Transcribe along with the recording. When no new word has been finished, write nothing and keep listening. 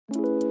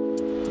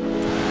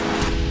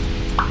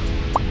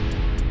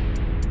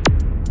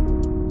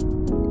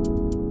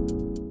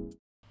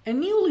A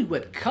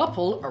newlywed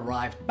couple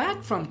arrived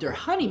back from their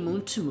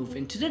honeymoon to move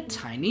into the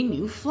tiny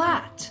new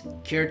flat.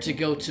 "Care to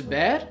go to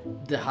bed?"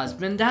 the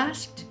husband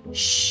asked.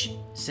 "Shh,"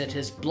 said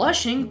his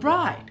blushing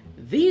bride.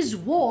 "These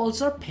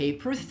walls are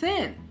paper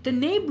thin. The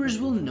neighbors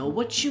will know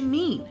what you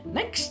mean.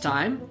 Next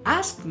time,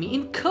 ask me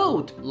in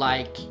code,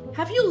 like,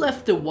 'Have you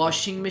left the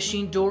washing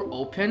machine door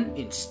open?'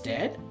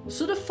 instead."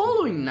 So the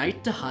following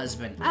night, the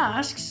husband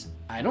asks,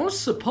 "I don't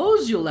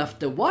suppose you left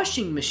the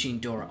washing machine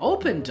door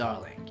open,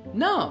 darling?"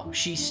 "No,"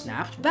 she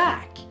snapped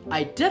back.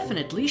 "I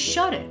definitely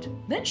shut it."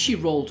 Then she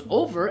rolled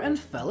over and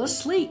fell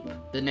asleep.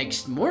 The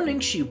next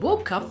morning, she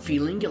woke up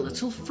feeling a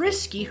little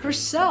frisky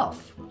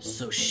herself.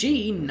 So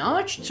she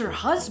nudged her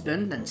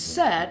husband and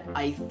said,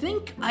 "I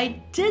think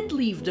I did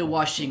leave the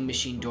washing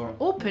machine door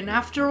open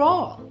after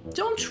all."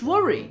 "Don't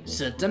worry,"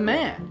 said the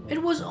man.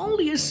 "It was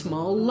only a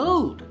small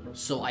load,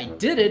 so I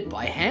did it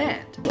by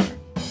hand."